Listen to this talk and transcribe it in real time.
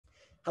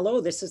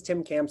Hello, this is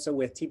Tim Kamsa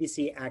with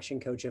TBC Action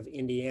Coach of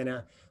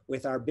Indiana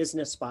with our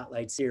Business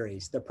Spotlight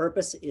series. The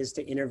purpose is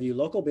to interview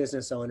local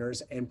business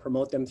owners and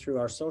promote them through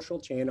our social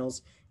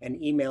channels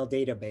and email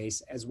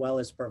database, as well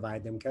as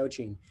provide them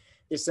coaching.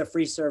 This is a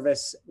free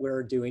service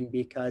we're doing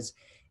because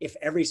if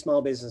every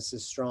small business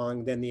is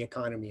strong, then the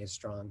economy is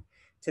strong.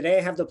 Today,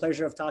 I have the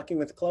pleasure of talking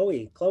with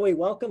Chloe. Chloe,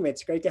 welcome.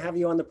 It's great to have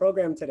you on the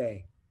program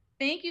today.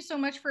 Thank you so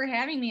much for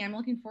having me. I'm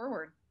looking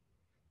forward.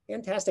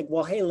 Fantastic.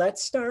 Well, hey,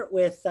 let's start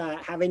with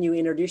having you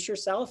introduce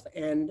yourself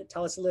and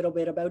tell us a little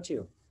bit about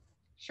you.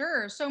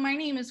 Sure. So my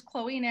name is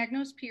Chloe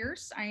Anagnos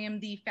Pierce. I am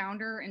the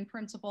founder and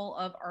principal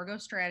of Argo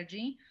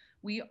Strategy.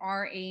 We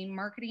are a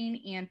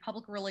marketing and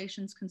public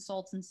relations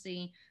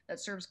consultancy that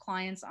serves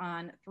clients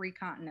on 3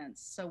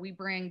 continents. So we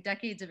bring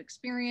decades of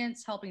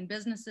experience helping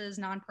businesses,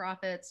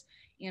 nonprofits,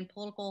 and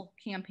political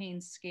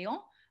campaigns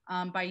scale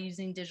by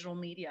using digital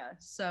media.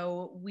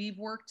 So we've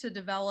worked to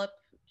develop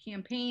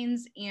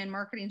campaigns and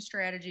marketing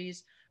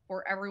strategies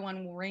for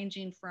everyone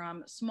ranging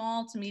from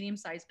small to medium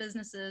sized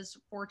businesses,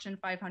 Fortune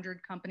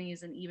 500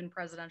 companies, and even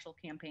presidential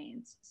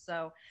campaigns.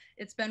 So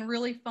it's been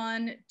really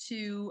fun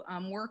to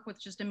work with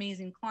just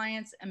amazing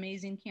clients,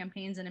 amazing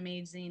campaigns, and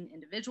amazing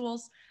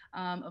individuals.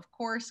 Of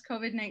course,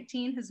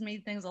 COVID-19 has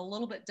made things a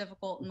little bit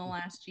difficult in the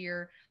last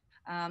year,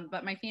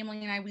 but my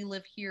family and I, we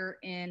live here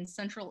in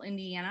central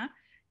Indiana,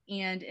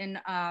 and in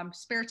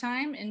spare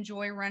time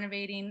enjoy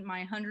renovating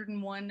my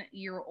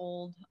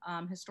 101-year-old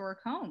historic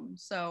home.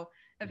 So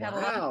I've had a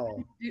lot of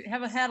Wow.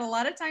 have had a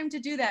lot of time to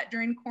do that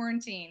during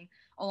quarantine,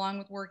 along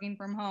with working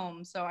from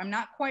home. So I'm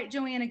not quite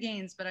Joanna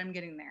Gaines, but I'm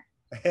getting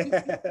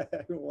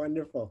there.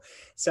 Wonderful.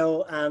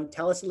 So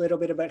tell us a little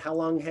bit about how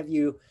long have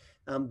you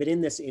been in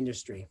this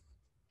industry?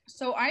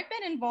 So I've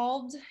been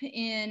involved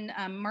in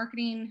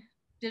marketing,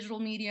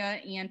 digital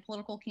media, and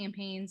political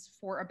campaigns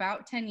for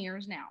about 10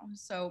 years now.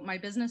 So my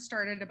business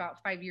started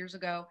about 5 years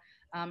ago.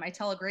 I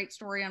tell a great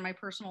story on my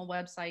personal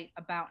website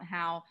about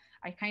how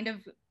I kind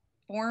of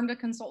formed a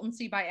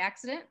consultancy by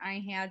accident.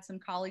 I had some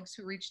colleagues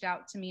who reached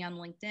out to me on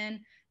LinkedIn.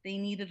 They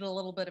needed a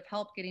little bit of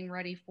help getting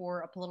ready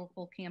for a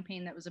political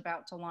campaign that was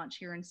about to launch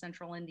here in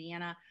central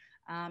Indiana.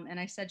 And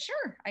I said,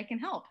 sure, I can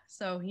help.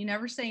 So you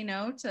never say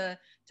no to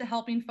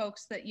helping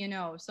folks that you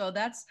know. So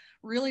that's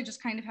really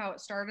just kind of how it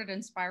started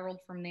and spiraled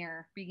from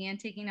there. Began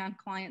taking on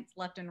clients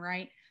left and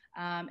right,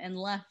 and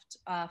left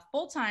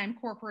full-time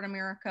corporate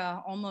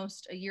America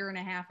almost a year and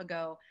a half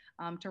ago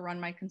to run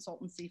my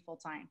consultancy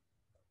full-time.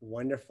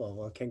 Wonderful.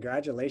 Well,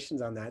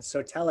 congratulations on that.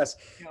 So tell us,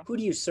 You know. who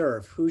do you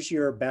serve? Who's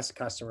your best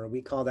customer?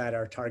 We call that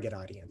our target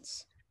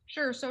audience.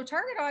 Sure. So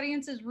target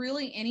audience is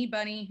really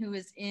anybody who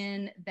is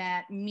in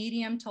that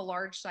medium to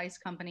large size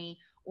company,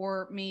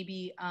 or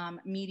maybe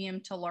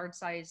medium to large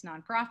size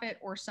nonprofit,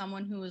 or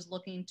someone who is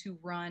looking to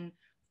run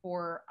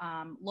for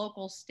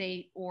local,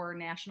 state, or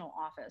national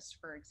office,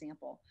 for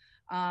example.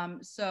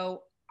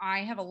 So I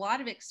have a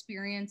lot of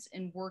experience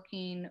in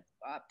working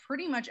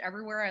pretty much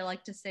everywhere. I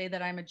like to say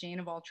that I'm a Jane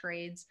of all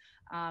trades,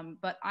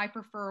 but I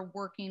prefer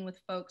working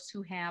with folks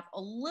who have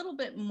a little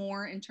bit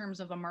more in terms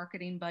of a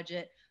marketing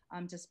budget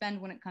to spend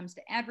when it comes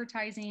to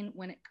advertising,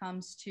 when it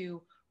comes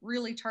to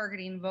really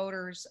targeting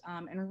voters,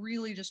 and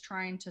really just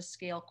trying to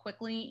scale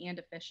quickly and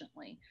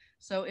efficiently.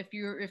 So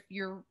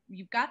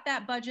you've got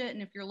that budget,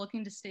 and if you're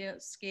looking to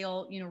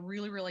scale,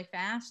 really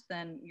fast,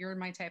 then you're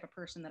my type of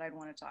person that I'd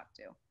want to talk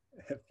to.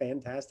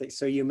 Fantastic.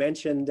 So you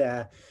mentioned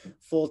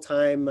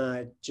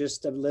full-time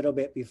just a little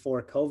bit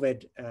before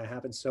COVID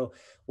happened. So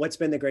what's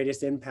been the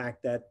greatest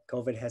impact that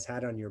COVID has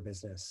had on your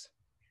business?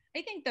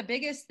 I think the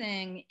biggest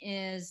thing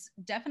is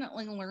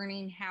definitely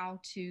learning how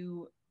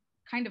to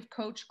kind of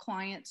coach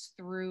clients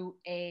through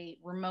a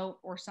remote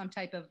or some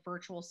type of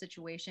virtual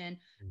situation,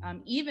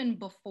 even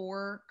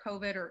before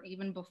COVID, or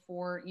even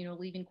before,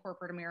 leaving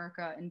corporate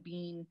America and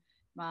being,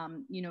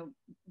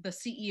 the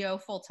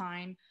CEO full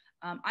time.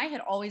 I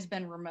had always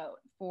been remote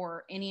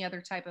for any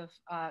other type of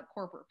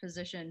corporate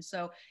position.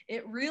 So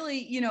it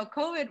really,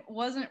 COVID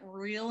wasn't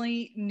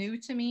really new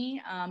to me,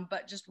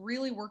 but just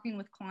really working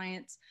with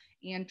clients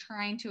and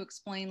trying to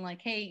explain,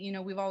 like, hey,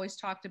 we've always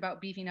talked about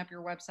beefing up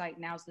your website.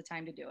 Now's the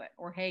time to do it.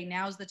 Or, hey,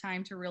 now's the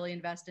time to really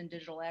invest in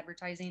digital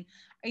advertising.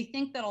 I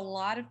think that a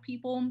lot of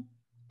people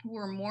who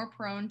are more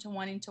prone to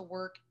wanting to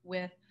work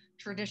with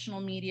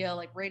traditional media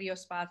like radio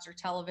spots or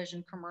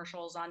television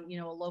commercials on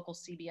a local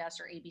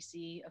CBS or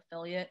ABC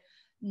affiliate,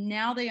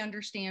 now they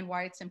understand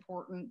why it's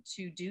important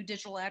to do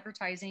digital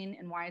advertising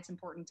and why it's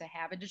important to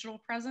have a digital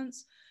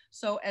presence.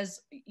 So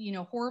as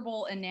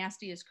horrible and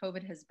nasty as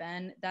COVID has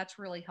been, that's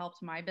really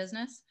helped my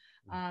business.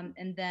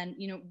 And then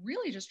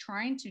really just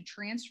trying to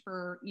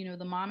transfer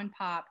the mom and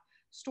pop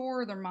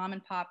store, their mom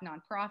and pop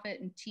nonprofit,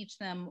 and teach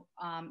them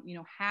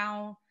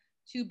how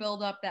to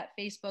build up that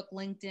Facebook,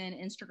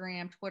 LinkedIn,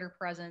 Instagram, Twitter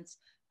presence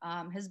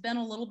has been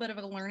a little bit of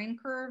a learning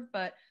curve,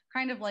 but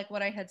kind of like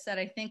what I had said,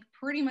 I think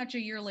pretty much a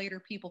year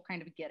later, people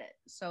kind of get it.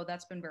 So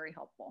that's been very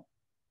helpful.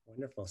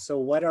 Wonderful. So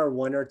what are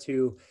one or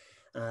two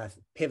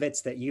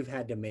pivots that you've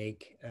had to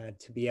make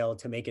to be able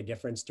to make a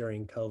difference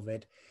during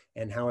COVID,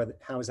 and how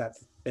has that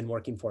been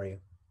working for you?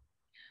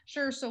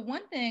 Sure. So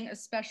one thing,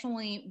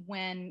 especially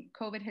when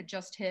COVID had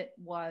just hit,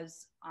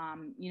 was,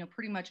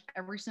 pretty much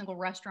every single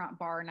restaurant,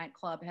 bar,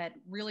 nightclub had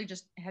really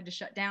just had to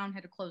shut down,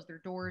 had to close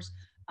their doors.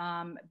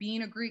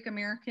 Being a Greek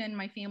American,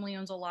 my family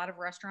owns a lot of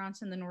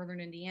restaurants in the northern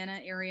Indiana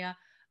area.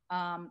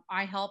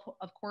 I help,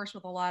 of course,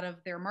 with a lot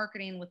of their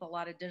marketing, with a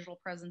lot of digital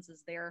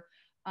presences there.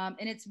 And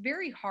it's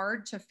very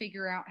hard to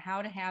figure out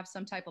how to have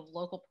some type of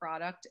local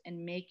product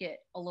and make it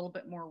a little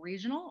bit more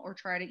regional, or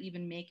try to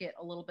even make it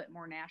a little bit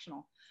more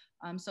national.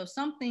 So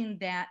something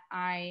that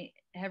I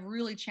have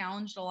really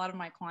challenged a lot of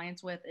my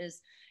clients with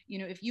is,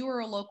 if you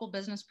are a local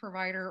business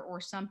provider or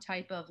some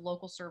type of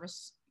local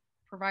service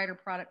provider,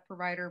 product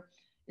provider,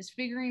 is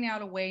figuring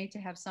out a way to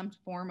have some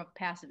form of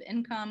passive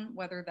income,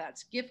 whether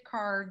that's gift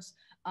cards,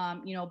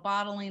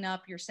 bottling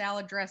up your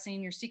salad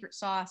dressing, your secret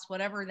sauce,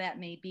 whatever that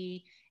may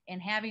be,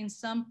 and having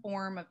some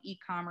form of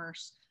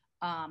e-commerce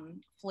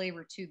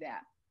flavor to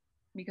that.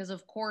 Because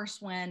of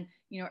course, when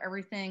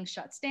everything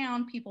shuts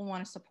down, people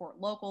want to support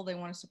local, they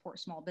want to support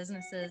small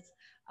businesses.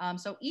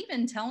 So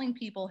even telling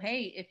people,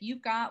 hey, if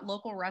you've got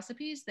local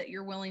recipes that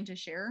you're willing to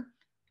share,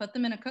 put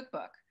them in a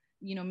cookbook,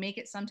 make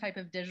it some type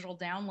of digital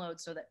download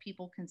so that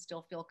people can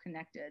still feel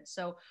connected.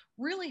 So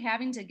really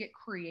having to get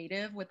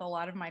creative with a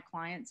lot of my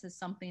clients is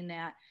something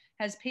that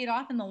has paid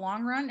off in the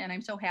long run. And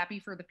I'm so happy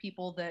for the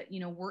people that,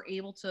 were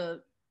able to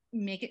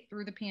make it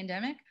through the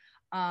pandemic.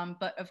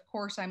 But of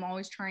course, I'm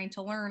always trying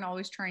to learn,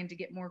 always trying to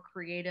get more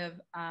creative.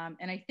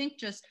 And I think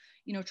just,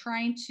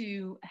 trying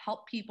to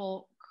help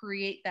people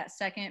create that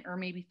second or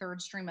maybe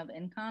third stream of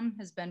income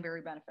has been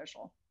very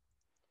beneficial.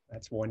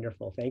 That's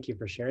wonderful. Thank you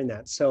for sharing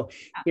that. So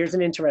here's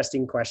an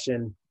interesting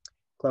question,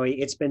 Chloe.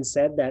 It's been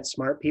said that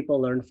smart people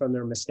learn from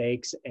their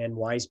mistakes and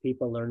wise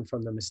people learn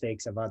from the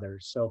mistakes of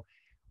others. So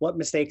what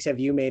mistakes have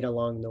you made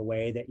along the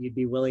way that you'd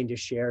be willing to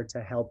share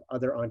to help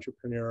other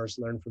entrepreneurs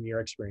learn from your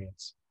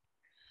experience?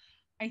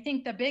 I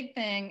think the big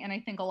thing, and I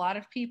think a lot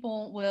of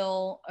people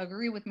will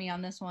agree with me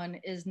on this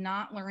one, is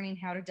not learning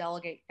how to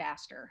delegate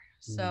faster.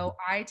 So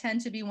I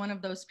tend to be one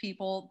of those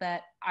people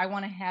that I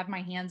want to have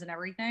my hands in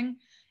everything.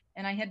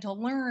 And I had to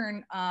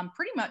learn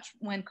pretty much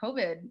when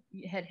COVID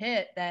had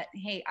hit that,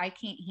 hey, I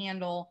can't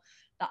handle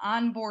the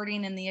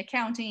onboarding and the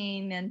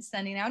accounting and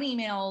sending out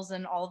emails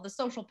and all of the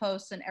social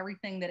posts and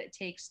everything that it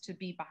takes to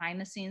be behind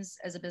the scenes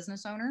as a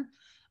business owner.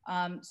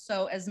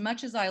 So as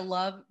much as I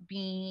love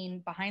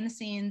being behind the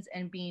scenes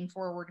and being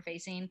forward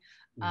facing,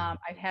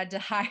 I've had to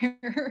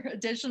hire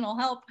additional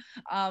help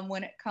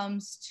when it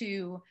comes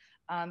to,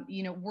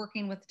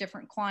 working with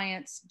different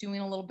clients,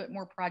 doing a little bit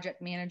more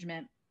project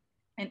management,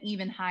 and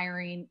even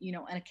hiring,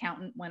 an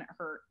accountant when it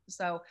hurt.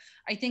 So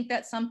I think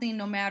that's something,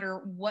 no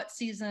matter what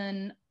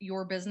season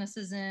your business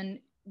is in,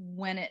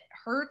 when it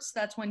hurts,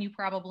 that's when you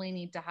probably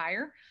need to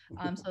hire.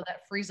 So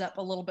that frees up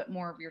a little bit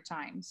more of your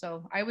time.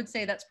 So I would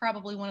say that's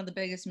probably one of the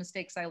biggest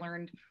mistakes I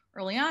learned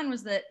early on,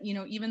 was that,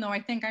 even though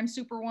I think I'm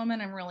Superwoman,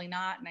 I'm really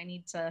not. And I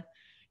need to,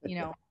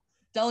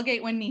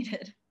 delegate when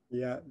needed.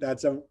 Yeah,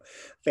 that's a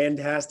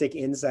fantastic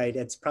insight.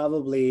 It's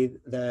probably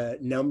the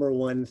number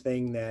one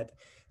thing that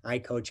I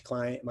coach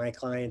my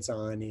clients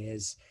on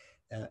is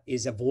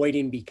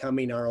avoiding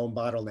becoming our own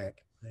bottleneck,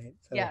 right?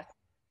 So Yes,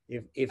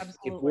 if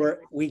absolutely.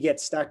 we get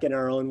stuck in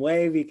our own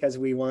way because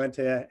we want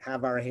to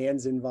have our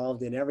hands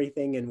involved in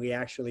everything, and we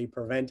actually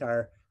prevent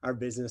our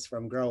business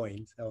from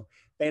growing. So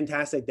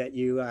fantastic that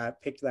you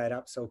picked that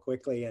up so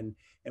quickly and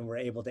were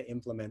able to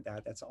implement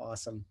that. That's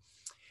awesome.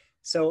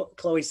 So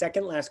Chloe,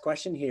 second last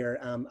question here.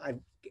 I'm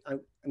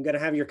going to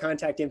have your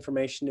contact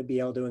information to be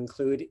able to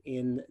include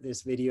in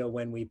this video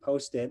when we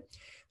post it.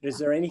 But is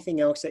there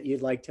anything else that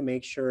you'd like to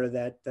make sure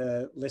that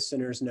the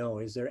listeners know?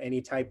 Is there any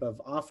type of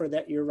offer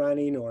that you're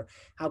running, or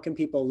how can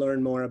people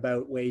learn more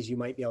about ways you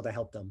might be able to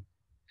help them?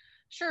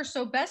 Sure.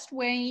 So best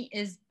way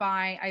is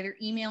by either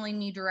emailing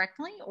me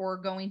directly or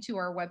going to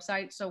our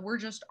website. So we're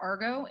just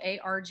Argo,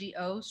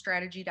 ARGO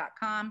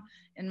strategy.com.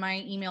 And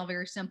my email,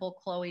 very simple,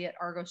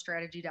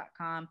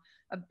 Chloe@argostrategy.com.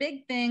 A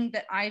big thing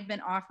that I've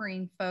been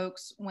offering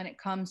folks when it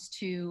comes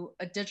to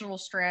a digital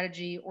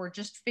strategy, or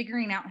just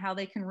figuring out how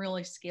they can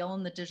really scale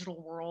in the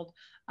digital world,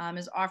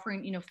 is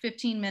offering,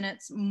 15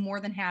 minutes, more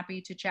than happy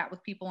to chat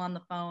with people on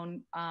the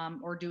phone,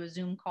 or do a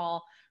Zoom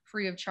call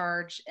free of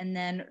charge. And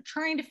then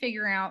trying to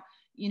figure out,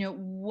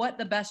 what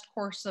the best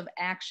course of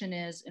action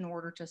is in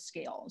order to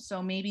scale.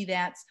 So maybe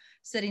that's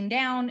sitting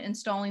down,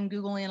 installing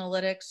Google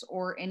Analytics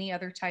or any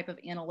other type of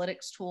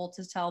analytics tool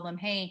to tell them,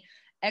 hey,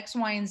 X,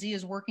 Y, and Z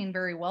is working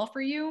very well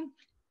for you.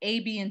 A,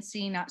 B, and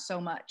C, not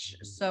so much.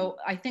 So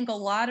I think a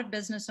lot of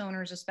business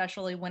owners,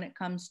 especially when it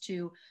comes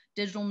to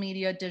digital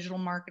media, digital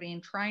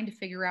marketing, trying to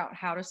figure out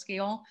how to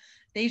scale,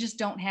 they just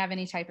don't have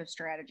any type of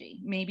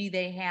strategy. Maybe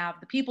they have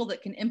the people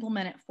that can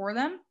implement it for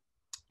them,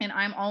 And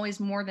I'm always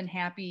more than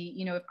happy,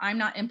 if I'm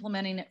not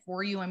implementing it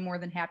for you, I'm more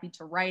than happy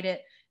to write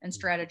it and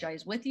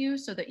strategize with you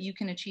so that you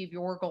can achieve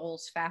your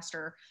goals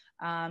faster.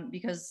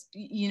 Because,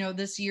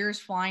 this year's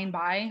flying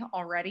by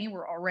already.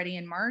 We're already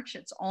in March.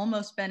 It's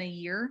almost been a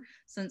year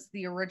since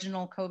the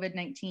original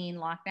COVID-19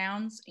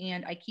 lockdowns.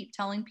 And I keep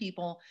telling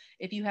people,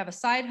 if you have a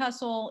side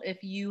hustle,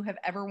 if you have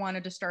ever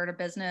wanted to start a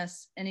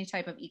business, any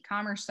type of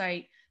e-commerce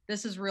site,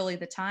 this is really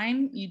the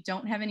time. You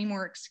don't have any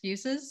more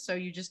excuses, so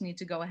you just need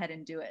to go ahead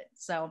and do it.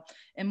 So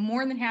I'm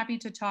more than happy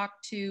to talk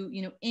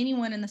to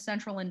anyone in the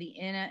central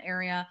Indiana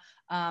area,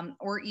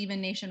 or even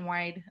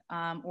nationwide,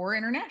 or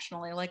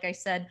internationally. Like I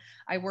said,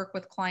 I work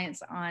with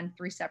clients on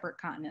 3 separate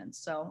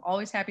continents. So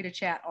always happy to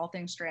chat all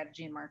things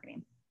strategy and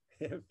marketing.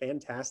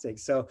 Fantastic.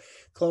 So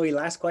Chloe,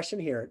 last question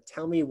here.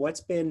 Tell me,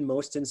 what's been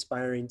most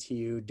inspiring to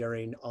you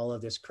during all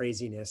of this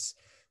craziness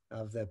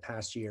of the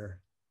past year?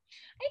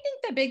 I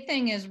think the big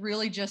thing is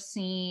really just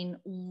seeing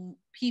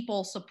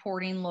people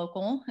supporting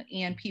local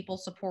and people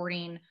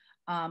supporting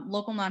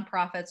local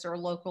nonprofits or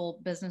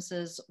local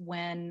businesses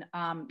when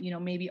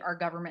maybe our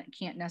government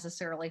can't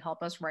necessarily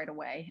help us right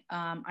away.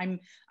 I'm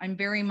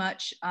very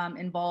much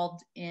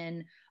involved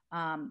in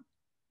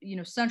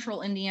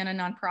central Indiana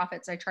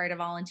nonprofits. I try to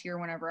volunteer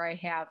whenever I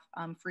have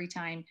free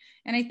time.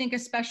 And I think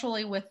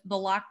especially with the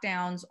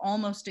lockdowns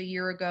almost a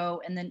year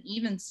ago, and then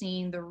even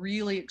seeing the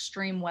really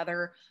extreme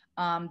weather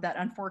that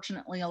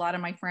unfortunately a lot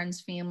of my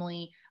friends,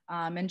 family,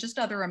 and just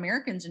other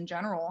Americans in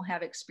general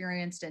have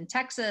experienced in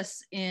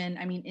Texas. In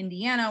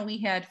Indiana, we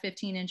had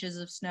 15 inches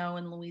of snow.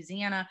 In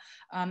Louisiana.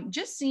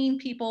 Just seeing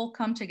people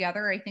come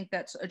together, I think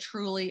that's a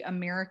truly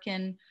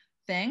American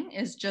thing,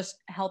 is just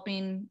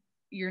helping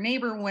your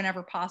neighbor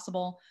whenever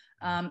possible.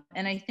 And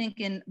I think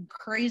in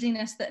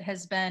craziness that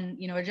has been,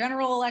 a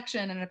general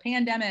election and a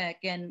pandemic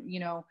and,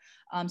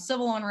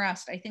 civil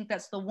unrest, I think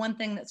that's the one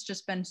thing that's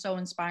just been so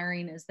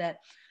inspiring, is that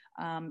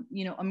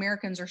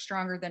Americans are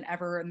stronger than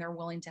ever and they're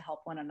willing to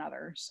help one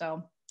another.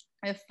 So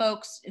if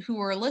folks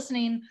who are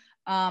listening,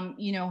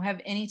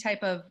 have any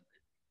type of,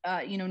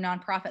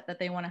 nonprofit that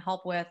they want to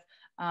help with,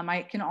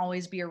 I can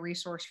always be a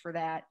resource for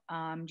that,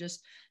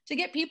 just to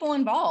get people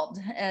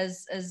involved,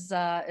 as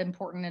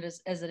important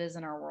as it is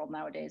in our world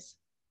nowadays.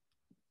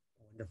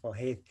 Wonderful.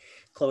 Hey,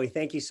 Chloe,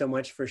 thank you so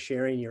much for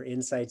sharing your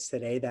insights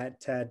today.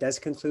 That does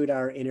conclude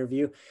our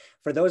interview.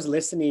 For those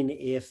listening,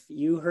 if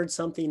you heard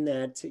something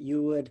that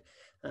you would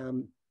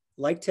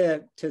like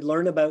to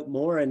learn about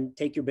more and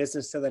take your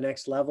business to the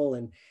next level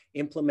and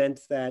implement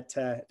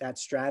that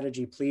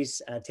strategy,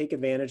 please take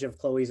advantage of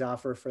Chloe's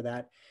offer for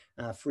that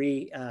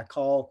free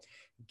call.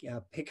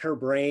 Pick her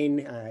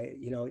brain.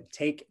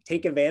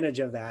 Take advantage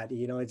of that.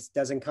 It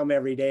doesn't come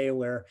every day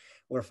where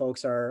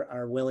folks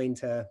are willing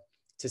to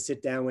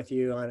sit down with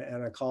you on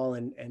a call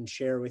and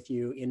share with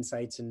you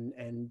insights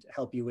and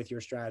help you with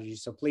your strategy.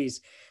 So please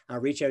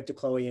reach out to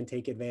Chloe and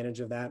take advantage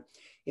of that.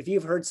 If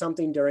you've heard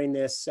something during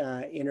this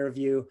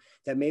interview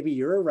that maybe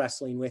you're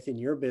wrestling with in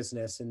your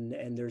business,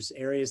 and there's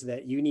areas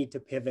that you need to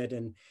pivot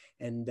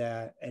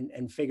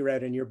and figure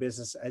out in your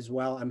business as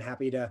well, I'm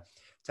happy to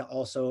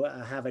also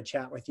have a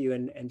chat with you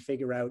and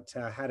figure out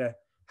how to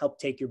help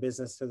take your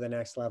business to the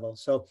next level.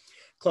 So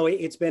Chloe,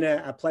 it's been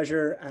a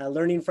pleasure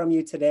learning from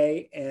you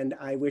today, and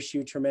I wish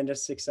you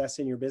tremendous success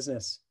in your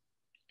business.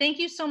 Thank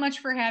you so much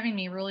for having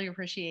me. Really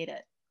appreciate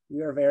it.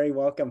 You are very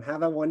welcome.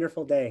 Have a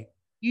wonderful day.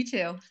 You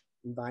too.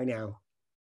 Bye now.